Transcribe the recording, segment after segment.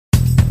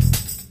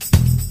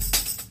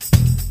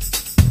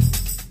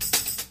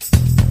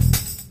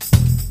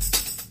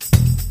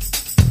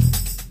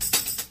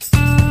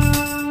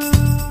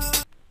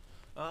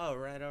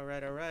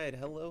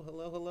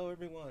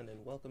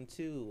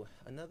to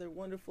another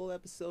wonderful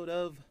episode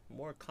of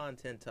More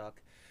Content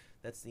Talk.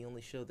 That's the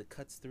only show that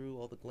cuts through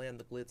all the glam,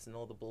 the glitz, and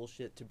all the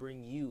bullshit to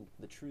bring you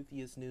the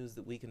truthiest news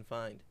that we can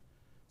find.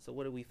 So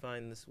what did we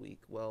find this week?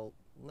 Well,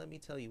 let me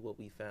tell you what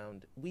we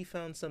found. We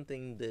found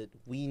something that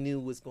we knew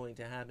was going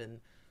to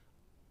happen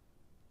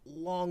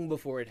long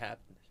before it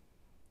happened.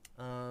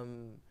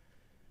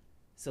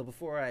 So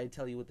before I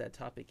tell you what that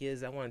topic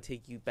is, I want to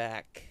take you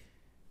back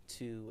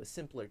to a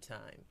simpler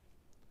time,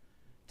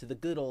 to the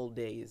good old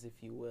days,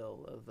 if you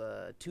will,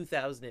 of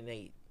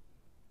 2008.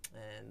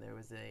 And there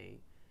was a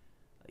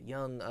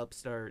young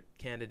upstart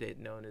candidate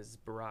known as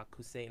Barrack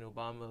Hussein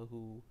Obama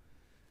who,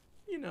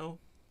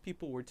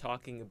 people were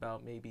talking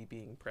about maybe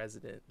being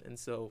president. And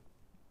so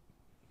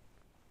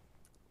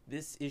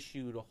this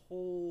issued a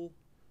whole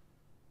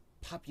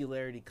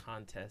popularity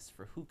contest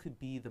for who could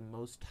be the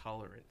most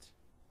tolerant,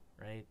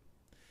 right?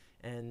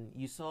 And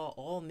you saw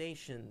all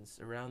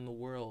nations around the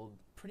world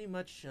pretty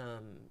much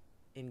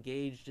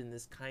engaged in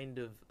this kind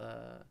of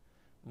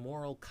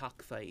moral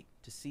cockfight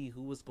to see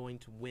who was going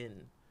to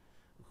win,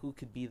 who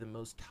could be the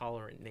most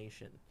tolerant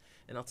nation.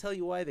 And I'll tell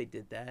you why they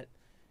did that.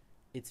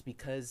 It's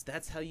because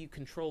that's how you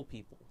control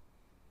people.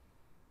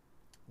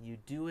 You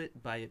do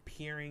it by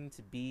appearing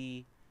to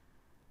be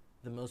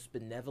the most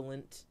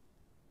benevolent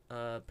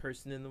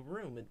person in the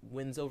room. It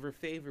wins over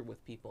favor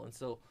with people. And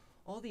so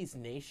all these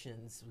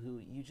nations who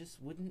you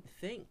just wouldn't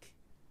think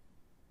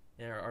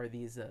are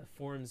these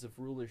forms of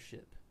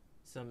rulership.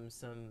 Some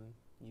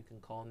you can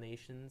call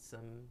nations,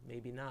 some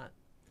maybe not.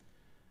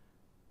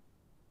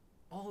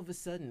 All of a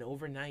sudden,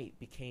 overnight,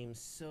 became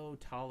so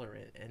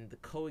tolerant, and the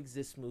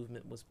coexist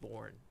movement was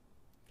born.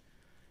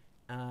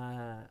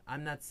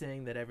 I'm not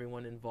saying that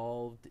everyone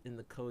involved in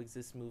the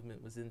coexist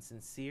movement was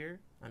insincere.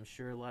 I'm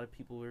sure a lot of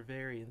people were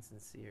very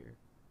insincere.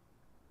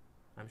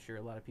 I'm sure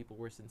a lot of people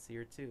were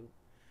sincere too.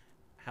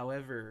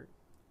 However,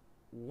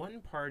 one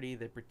party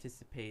that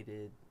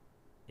participated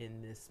in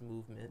this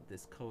movement,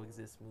 this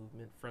coexist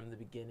movement, from the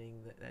beginning,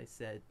 that I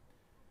said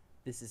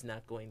this is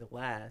not going to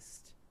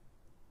last,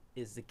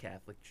 is the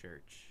Catholic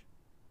Church.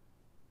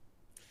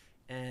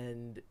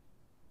 And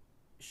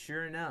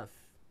sure enough,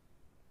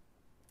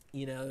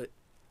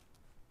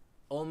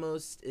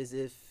 almost as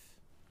if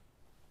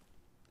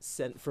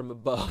sent from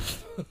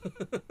above,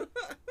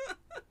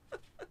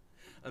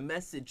 a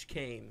message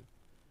came.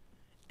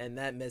 And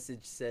that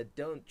message said,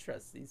 don't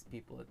trust these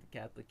people at the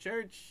Catholic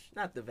Church.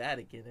 Not the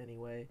Vatican,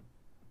 anyway.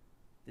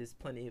 There's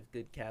plenty of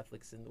good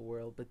Catholics in the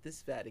world, but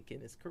this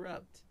Vatican is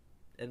corrupt.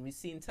 And we've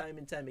seen time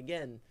and time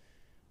again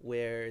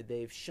where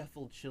they've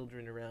shuffled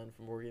children around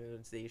from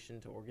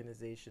organization to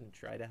organization to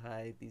try to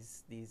hide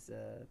these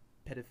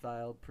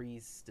pedophile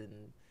priests. And,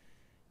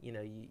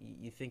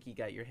 you think you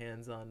got your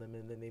hands on them,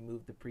 and then they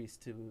move the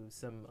priest to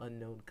some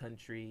unknown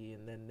country,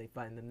 and then they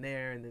find them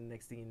there, and then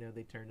next thing you know,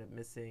 they turn up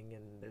missing,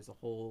 and there's a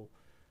whole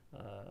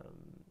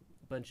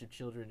bunch of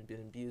children have been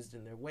abused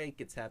in their wake.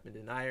 It's happened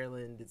in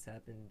Ireland. It's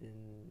happened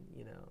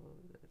in,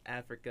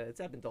 Africa.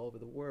 It's happened all over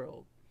the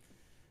world.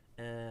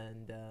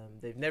 And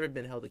they've never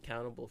been held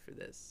accountable for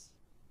this.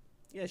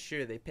 Yeah,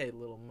 sure, they paid a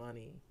little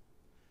money,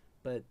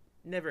 but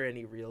never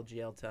any real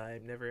jail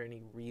time, never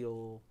any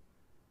real,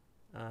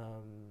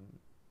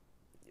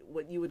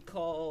 what you would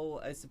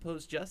call, I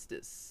suppose,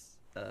 justice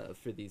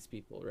for these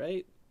people,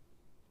 right?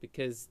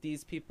 Because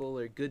these people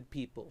are good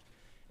people.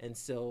 And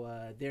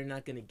so they're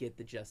not going to get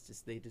the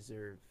justice they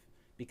deserve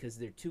because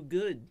they're too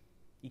good.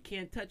 You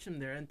can't touch them.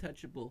 They're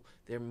untouchable.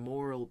 They're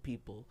moral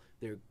people.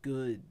 They're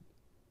good.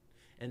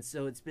 And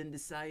so it's been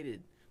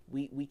decided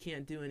we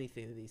can't do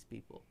anything to these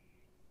people.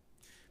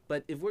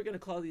 But if we're going to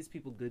call these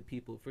people good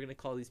people, if we're going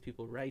to call these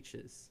people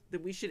righteous,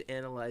 then we should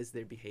analyze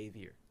their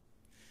behavior.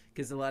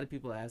 Because a lot of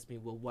people ask me,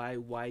 well,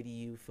 why do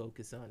you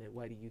focus on it?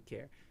 Why do you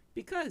care?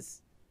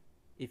 Because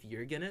if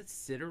you're going to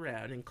sit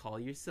around and call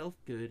yourself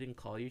good and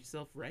call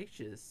yourself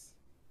righteous,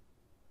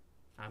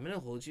 I'm going to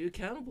hold you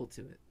accountable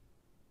to it.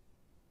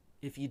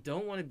 If you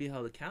don't want to be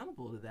held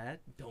accountable to that,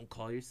 don't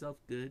call yourself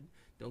good.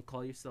 Don't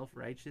call yourself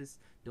righteous.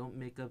 Don't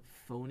make up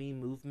phony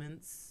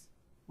movements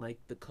like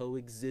the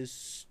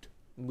coexist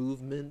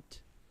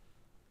movement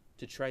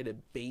to try to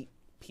bait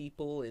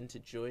people into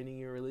joining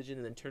your religion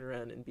and then turn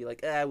around and be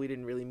like, we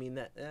didn't really mean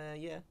that.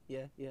 Yeah.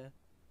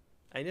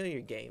 I know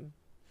your game.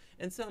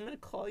 And so I'm going to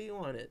call you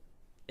on it.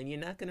 And you're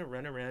not going to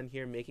run around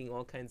here making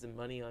all kinds of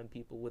money on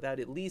people without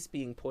at least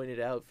being pointed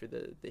out for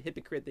the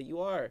hypocrite that you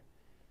are.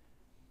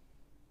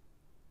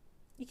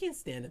 You can't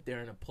stand up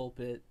there in a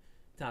pulpit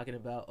talking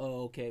about,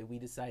 okay, we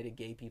decided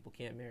gay people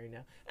can't marry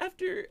now.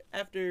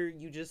 After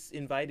you just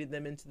invited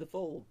them into the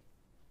fold.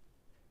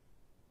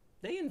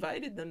 They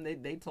invited them.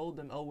 They told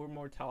them, we're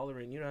more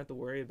tolerant. You don't have to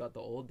worry about the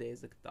old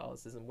days of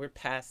Catholicism. We're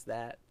past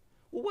that.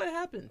 Well, what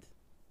happened?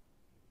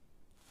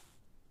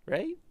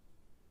 Right?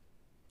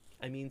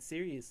 I mean,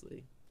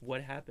 seriously,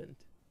 what happened?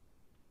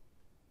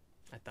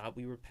 I thought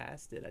we were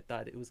past it. I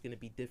thought it was going to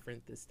be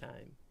different this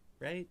time,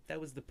 right?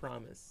 That was the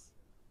promise.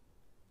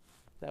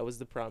 That was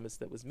the promise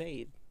that was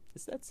made.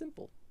 It's that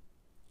simple.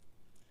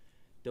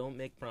 Don't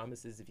make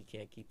promises if you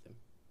can't keep them.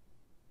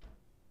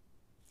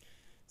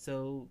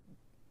 So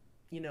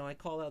I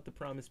call out the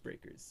promise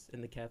breakers,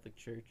 and the Catholic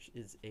Church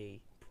is a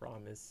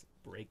promise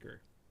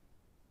breaker.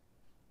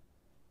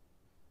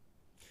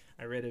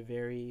 I read a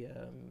very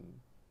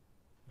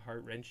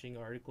heart-wrenching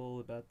article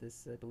about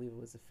this. I believe it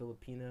was a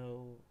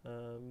Filipino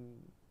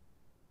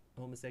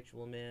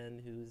homosexual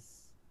man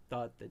who's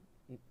thought that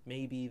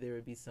maybe there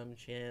would be some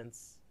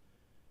chance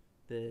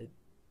that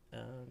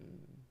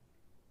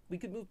we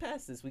could move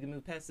past this. We could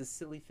move past this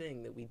silly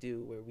thing that we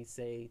do where we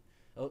say,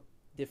 oh,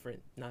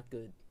 different, not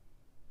good,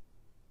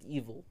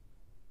 evil,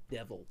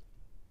 devil,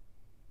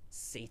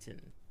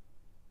 Satan.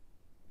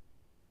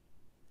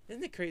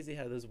 Isn't it crazy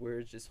how those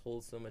words just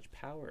hold so much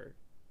power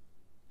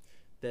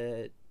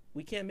that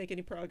we can't make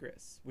any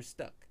progress? We're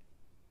stuck.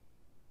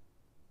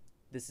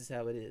 This is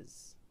how it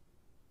is.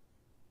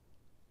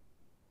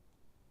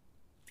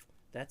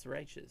 That's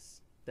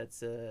righteous.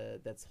 That's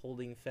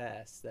holding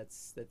fast.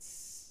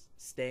 That's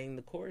staying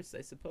the course,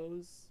 I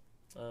suppose.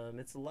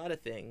 It's a lot of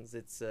things.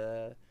 It's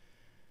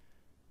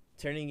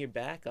turning your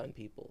back on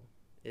people.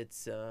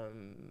 It's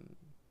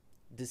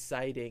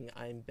deciding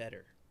I'm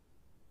better,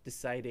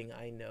 deciding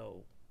I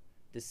know,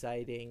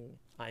 deciding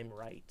I'm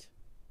right.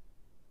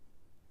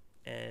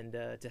 And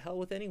to hell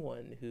with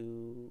anyone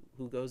who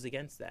goes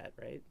against that,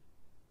 right?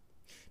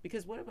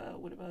 Because what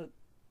about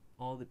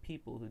all the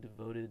people who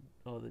devoted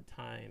all the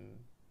time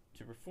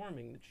to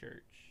reforming the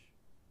church?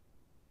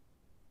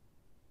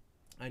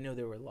 I know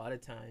there were a lot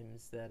of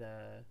times that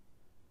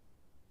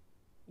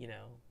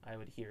I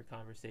would hear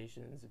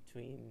conversations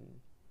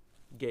between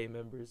gay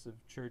members of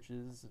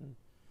churches and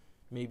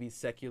maybe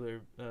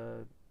secular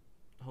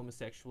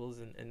homosexuals,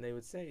 and they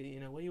would say,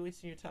 what are you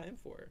wasting your time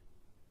for?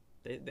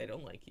 They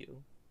don't like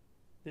you.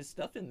 There's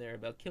stuff in there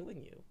about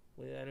killing you.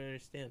 I don't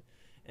understand.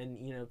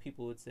 And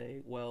people would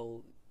say,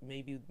 well,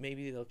 maybe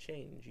they'll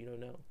change. You don't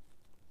know.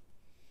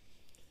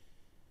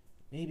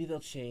 Maybe they'll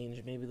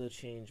change. Maybe they'll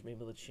change.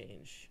 Maybe they'll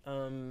change.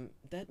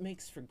 That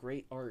makes for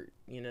great art.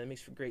 It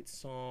makes for great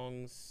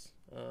songs.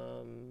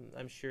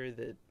 I'm sure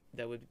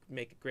that would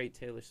make a great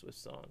Taylor Swift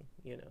song.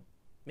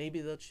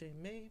 Maybe they'll change.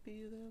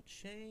 Maybe they'll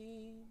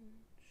change.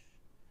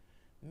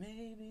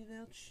 Maybe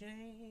they'll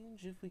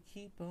change if we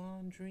keep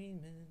on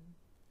dreaming.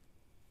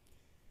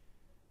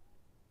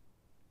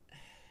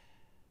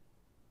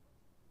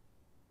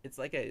 It's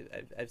like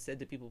I've said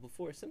to people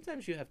before,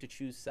 sometimes you have to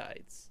choose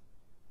sides.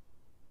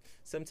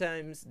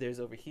 Sometimes there's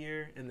over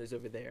here and there's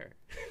over there.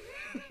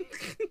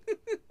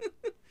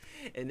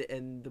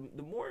 and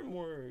the more and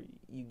more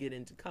you get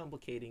into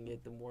complicating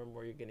it, the more and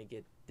more you're going to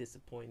get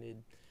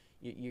disappointed.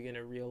 You're going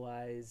to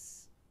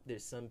realize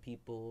there's some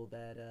people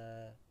that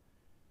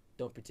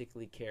don't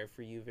particularly care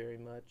for you very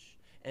much.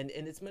 And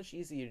it's much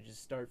easier to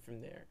just start from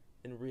there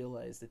and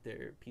realize that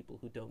there are people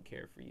who don't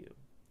care for you.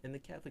 And the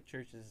Catholic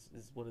Church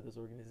is one of those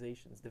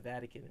organizations, the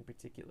Vatican in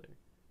particular.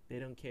 They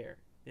don't care.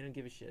 They don't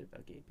give a shit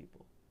about gay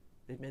people.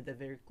 They've made that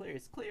very clear.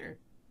 It's clear.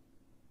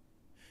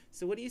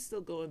 So what are you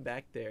still going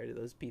back there to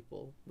those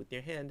people with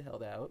your hand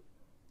held out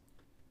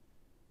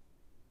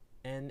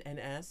and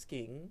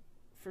asking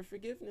for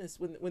forgiveness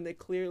when they're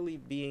clearly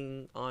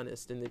being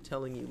honest and they're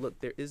telling you,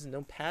 look, there is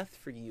no path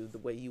for you the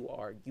way you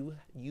are.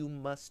 You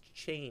must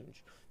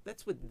change.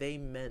 That's what they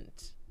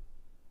meant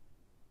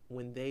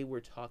when they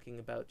were talking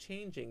about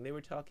changing. They were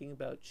talking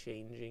about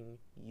changing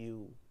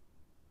you,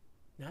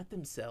 not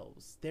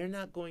themselves. They're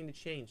not going to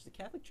change. The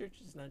Catholic Church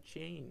does not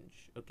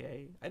change,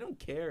 okay? I don't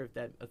care if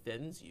that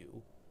offends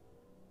you,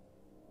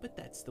 but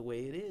that's the way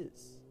it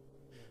is.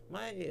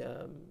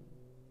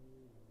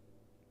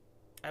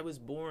 I was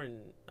born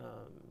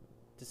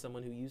to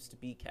someone who used to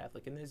be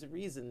Catholic, and there's a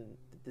reason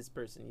that this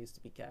person used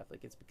to be Catholic.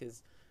 It's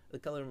because of the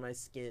color of my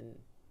skin,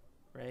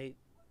 right?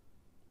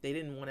 They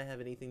didn't want to have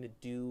anything to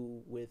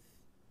do with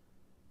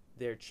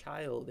their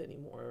child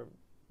anymore,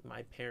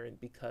 my parent,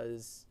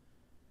 because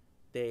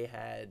they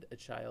had a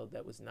child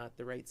that was not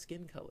the right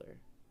skin color.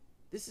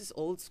 This is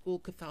old school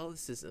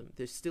Catholicism.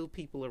 There's still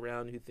people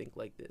around who think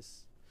like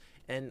this.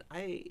 And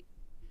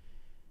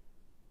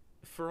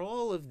for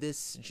all of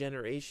this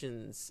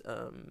generation's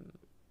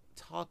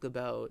talk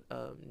about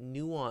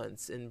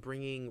nuance and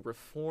bringing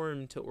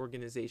reform to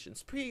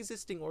organizations,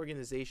 pre-existing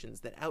organizations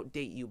that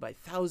outdate you by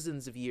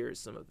thousands of years,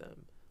 some of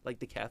them, like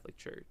the Catholic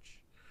Church,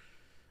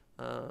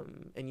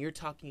 and you're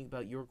talking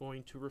about you're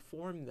going to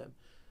reform them.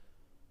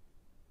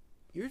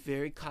 You're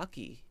very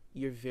cocky.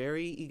 You're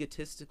very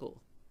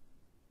egotistical.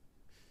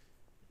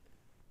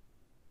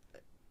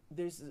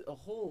 There's a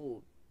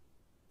whole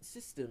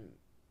system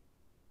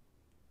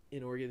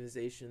in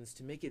organizations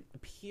to make it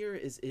appear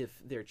as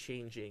if they're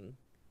changing,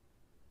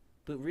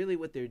 but really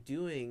what they're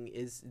doing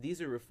is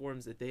these are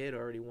reforms that they had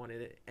already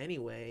wanted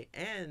anyway,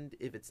 and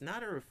if it's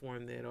not a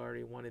reform they had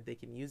already wanted, they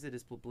can use it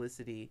as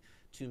publicity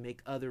to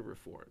make other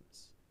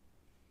reforms.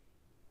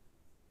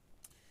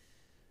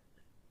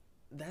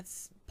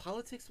 That's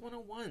politics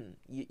 101.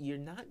 You're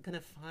not going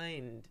to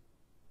find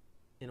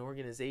an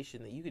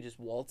organization that you could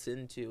just waltz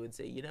into and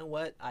say, you know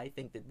what, I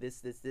think that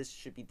this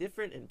should be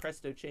different, and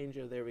presto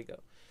changeo, there we go.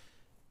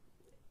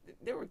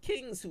 There were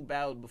kings who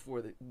bowed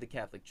before the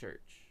Catholic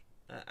Church.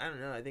 I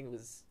don't know. I think it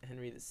was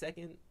Henry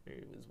II, or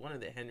it was one of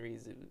the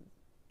Henrys.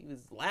 He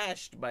was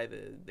lashed by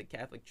the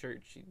Catholic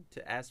Church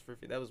to ask for.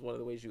 That was one of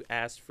the ways you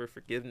asked for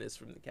forgiveness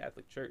from the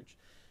Catholic Church.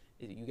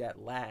 You got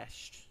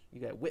lashed.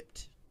 You got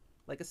whipped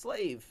like a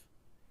slave.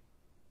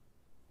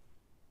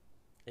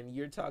 And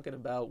you're talking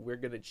about we're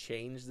going to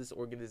change this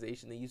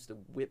organization that used to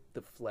whip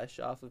the flesh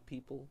off of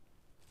people?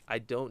 I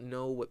don't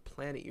know what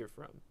planet you're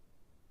from,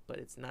 but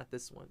it's not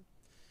this one.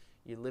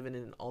 You're living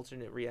in an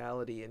alternate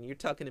reality, and you're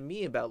talking to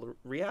me about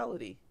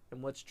reality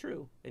and what's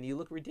true, and you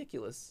look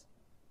ridiculous.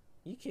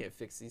 You can't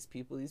fix these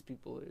people. These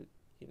people are,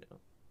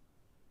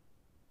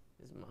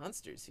 there's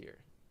monsters here.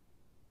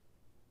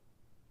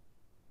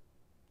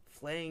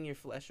 Flaying your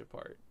flesh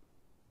apart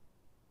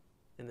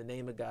in the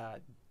name of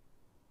God.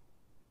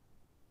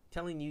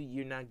 Telling you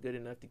you're not good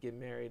enough to get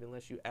married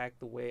unless you act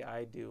the way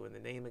I do in the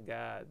name of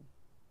God.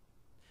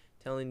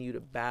 Telling you to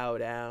bow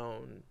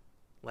down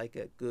like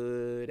a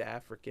good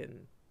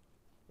African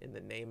in the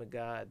name of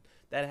God.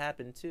 That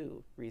happened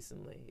too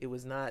recently. It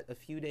was not a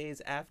few days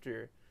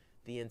after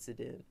the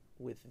incident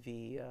with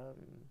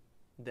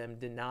them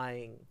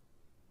denying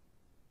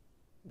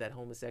that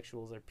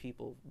homosexuals are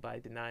people by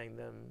denying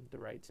them the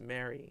right to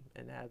marry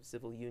and have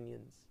civil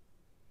unions.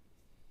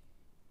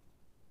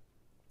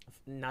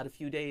 Not a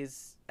few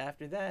days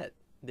after that,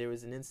 there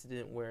was an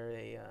incident where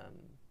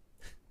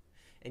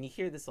and you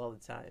hear this all the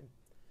time,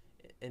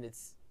 and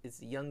it's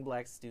a young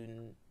black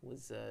student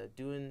was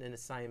doing an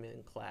assignment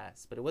in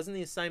class, but it wasn't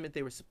the assignment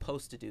they were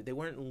supposed to do. They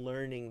weren't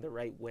learning the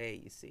right way,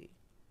 you see.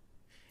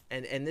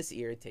 And this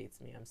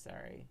irritates me, I'm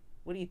sorry.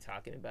 What are you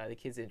talking about? The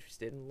kid's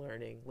interested in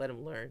learning. Let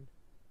him learn,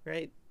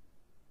 right?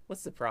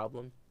 What's the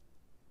problem?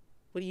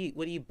 What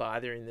are you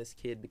bothering this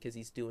kid because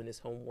he's doing his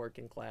homework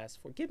in class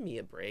for? Give me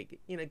a break.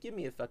 Give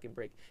me a fucking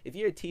break. If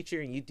you're a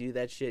teacher and you do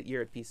that shit,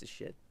 you're a piece of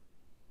shit.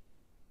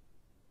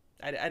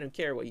 I don't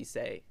care what you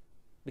say,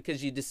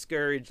 because you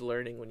discourage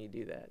learning when you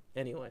do that.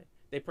 Anyway,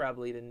 they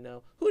probably didn't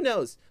know. Who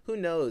knows?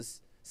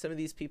 Some of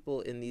these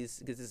people in these,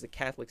 because this is a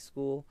Catholic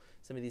school,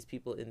 some of these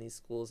people in these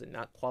schools are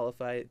not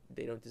qualified.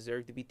 They don't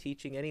deserve to be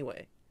teaching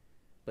anyway.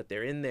 But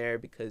they're in there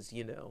because,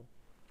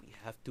 we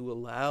have to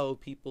allow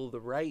people the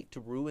right to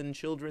ruin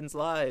children's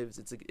lives.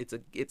 It's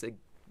a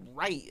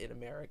right in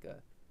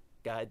America.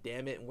 God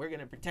damn it, and we're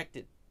gonna protect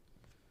it.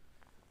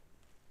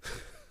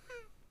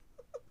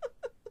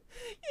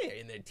 Yeah,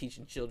 and they're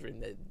teaching children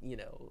that,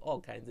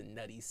 all kinds of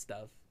nutty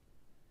stuff.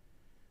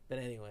 But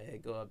anyway, they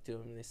go up to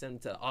him and they send him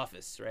to the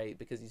office, right?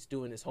 Because he's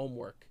doing his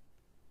homework.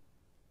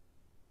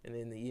 And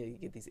then you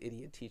get these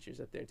idiot teachers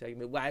up there talking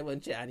about, why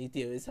won't Johnny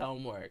do his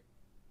homework?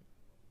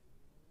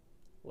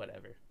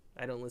 Whatever.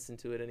 I don't listen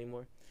to it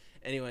anymore.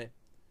 Anyway,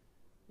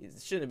 he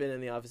shouldn't have been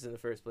in the office in the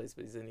first place,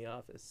 but he's in the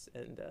office.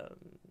 And,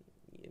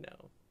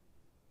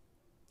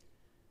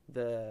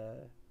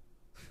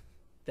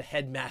 the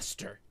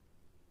headmaster,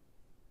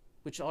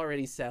 which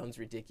already sounds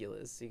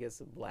ridiculous. He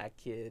gets a black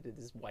kid and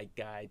this white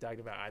guy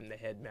talking about, I'm the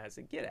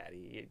headmaster. Get out of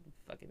here, you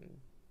fucking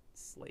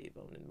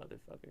slave-owning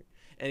motherfucker.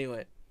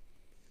 Anyway,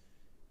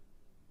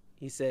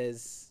 he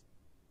says,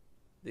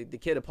 the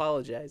kid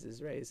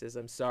apologizes, right? He says,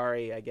 I'm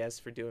sorry, I guess,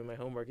 for doing my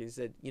homework. He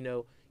said,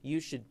 you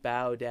should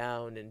bow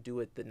down and do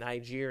it the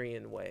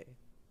Nigerian way.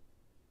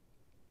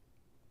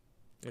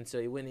 And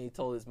so when he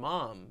told his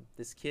mom,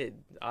 this kid,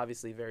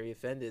 obviously very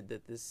offended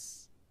that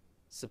this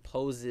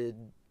supposed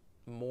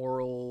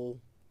moral,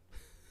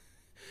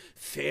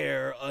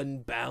 fair,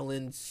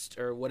 unbalanced,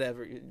 or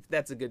whatever,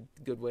 that's a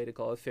good way to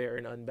call it, fair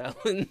and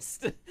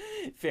unbalanced,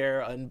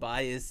 fair,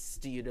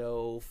 unbiased,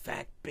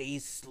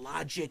 fact-based,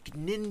 logic,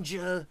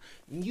 ninja,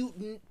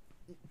 mutant,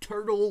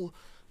 turtle,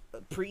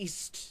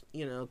 priest,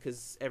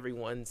 because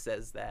everyone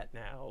says that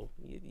now.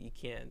 You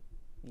can't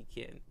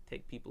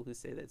take people who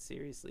say that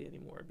seriously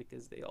anymore,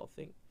 because they all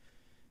think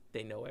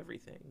they know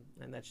everything,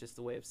 and that's just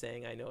the way of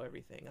saying I know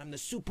everything. I'm the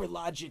super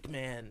logic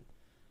man.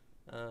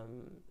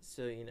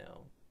 So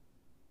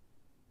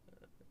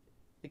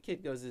the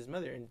kid goes to his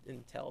mother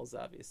and tells,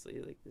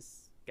 obviously, like,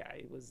 this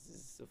guy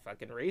was a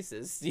fucking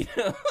racist,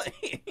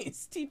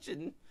 he's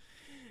teaching.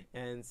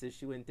 And so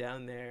she went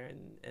down there,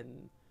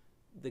 and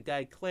the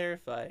guy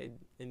clarified,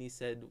 and he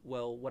said,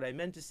 well, what I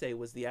meant to say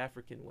was the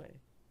African way.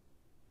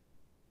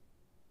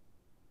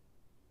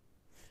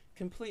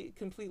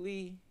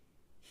 Completely,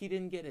 he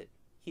didn't get it.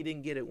 He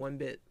didn't get it one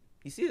bit.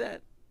 You see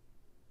that?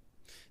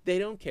 They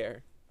don't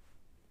care.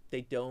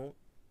 They don't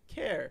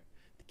care.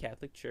 The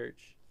Catholic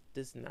Church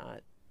does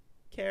not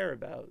care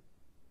about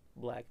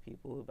black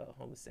people, about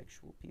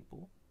homosexual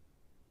people,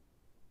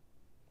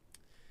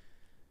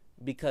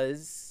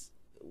 because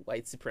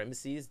white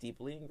supremacy is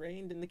deeply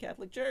ingrained in the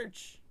Catholic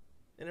Church,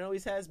 and it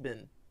always has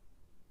been.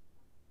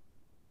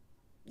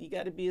 You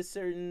got to be a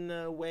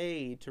certain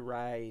way to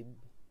ride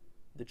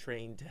the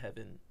train to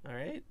heaven, all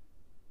right?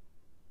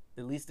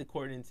 At least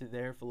according to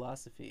their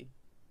philosophy.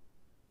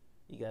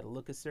 You got to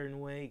look a certain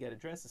way. You got to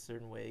dress a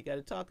certain way. You got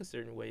to talk a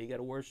certain way. You got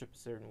to worship a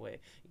certain way.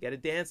 You got to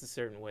dance a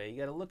certain way. You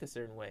got to look a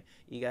certain way.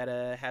 You got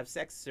to have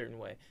sex a certain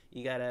way.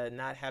 You got to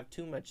not have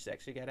too much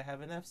sex. You got to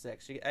have enough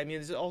sex. I mean,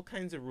 there's all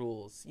kinds of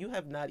rules. You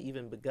have not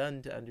even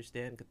begun to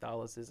understand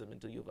Catholicism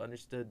until you've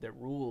understood their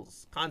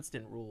rules,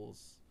 constant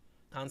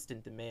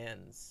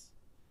demands,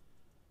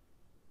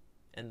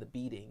 and the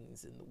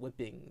beatings and the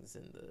whippings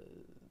and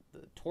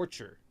the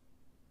torture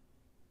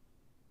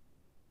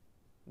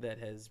that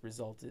has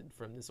resulted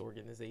from this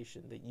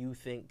organization that you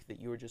think that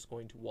you're just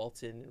going to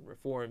waltz in and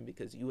reform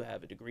because you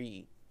have a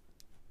degree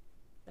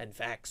and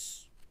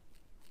facts.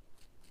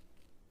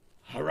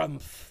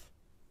 Harumph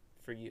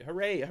for you.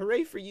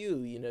 Hooray for you.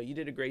 You know, you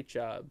did a great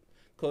job.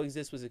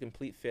 Coexist was a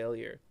complete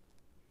failure.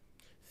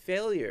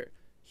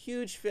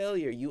 Huge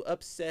failure. You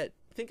upset.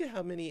 Think of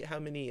how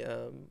many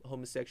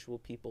homosexual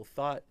people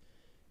thought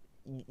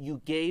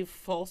you gave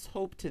false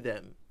hope to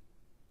them.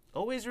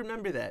 Always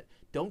remember that.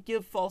 Don't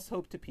give false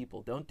hope to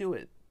people. Don't do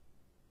it.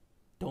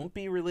 Don't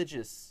be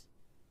religious.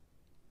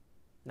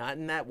 Not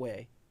in that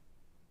way.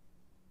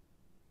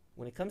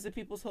 When it comes to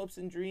people's hopes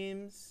and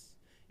dreams,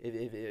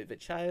 if a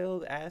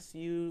child asks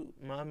you,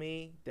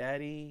 mommy,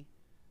 daddy,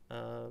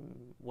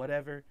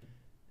 whatever,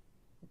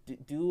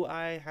 do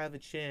I have a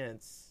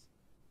chance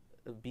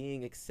of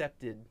being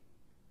accepted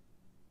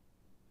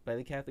by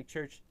the Catholic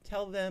Church?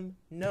 Tell them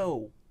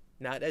no.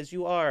 Not as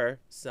you are,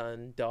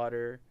 son,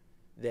 daughter,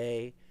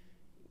 they,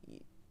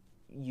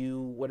 you,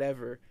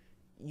 whatever.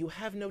 You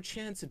have no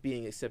chance of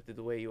being accepted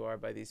the way you are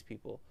by these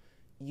people.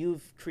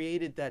 You've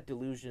created that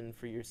delusion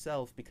for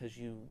yourself because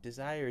you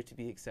desire to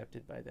be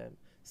accepted by them.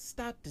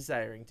 Stop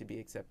desiring to be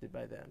accepted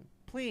by them.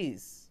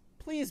 Please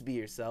be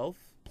yourself.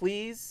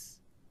 Please.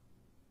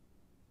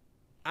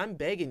 I'm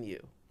begging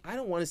you. I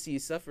don't want to see you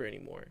suffer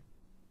anymore.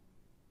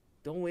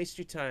 Don't waste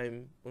your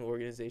time on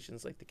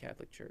organizations like the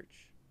Catholic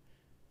Church.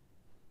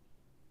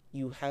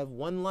 You have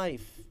one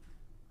life.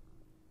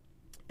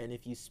 And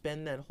if you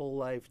spend that whole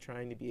life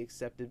trying to be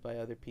accepted by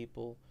other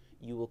people,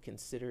 you will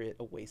consider it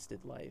a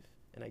wasted life.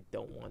 And I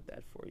don't want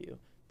that for you.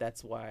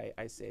 That's why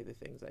I say the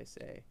things I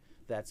say.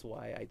 That's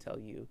why I tell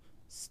you,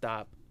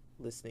 stop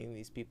listening to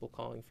these people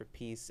calling for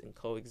peace and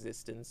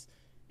coexistence.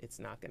 It's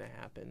not going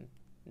to happen.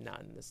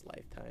 Not in this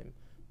lifetime.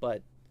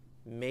 But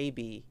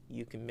maybe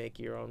you can make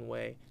your own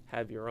way,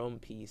 have your own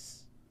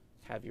peace,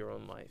 have your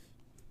own life.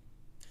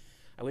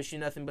 I wish you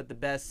nothing but the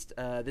best.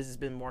 This has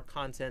been More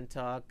Content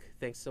Talk.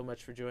 Thanks so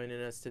much for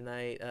joining us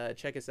tonight.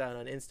 Check us out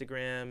on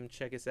Instagram.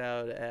 Check us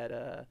out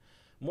at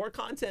More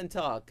Content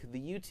Talk, the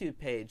YouTube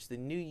page. The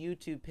new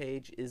YouTube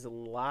page is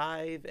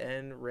live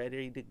and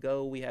ready to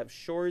go. We have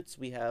shorts.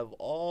 We have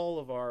all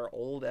of our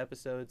old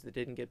episodes that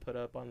didn't get put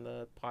up on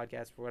the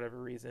podcast for whatever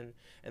reason.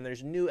 And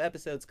there's new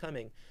episodes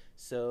coming.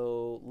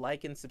 So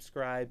like and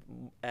subscribe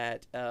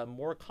at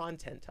More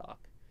Content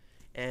Talk.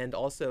 And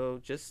also,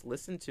 just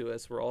listen to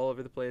us. We're all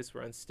over the place.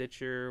 We're on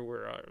Stitcher.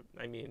 We're on,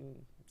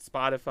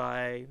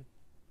 Spotify.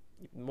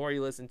 The more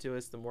you listen to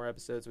us, the more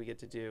episodes we get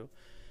to do.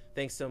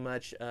 Thanks so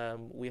much.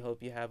 We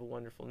hope you have a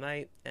wonderful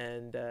night.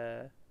 And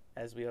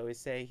as we always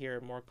say here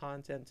at More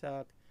Content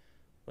Talk,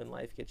 when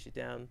life gets you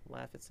down,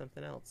 laugh at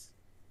something else.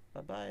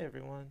 Bye-bye,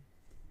 everyone.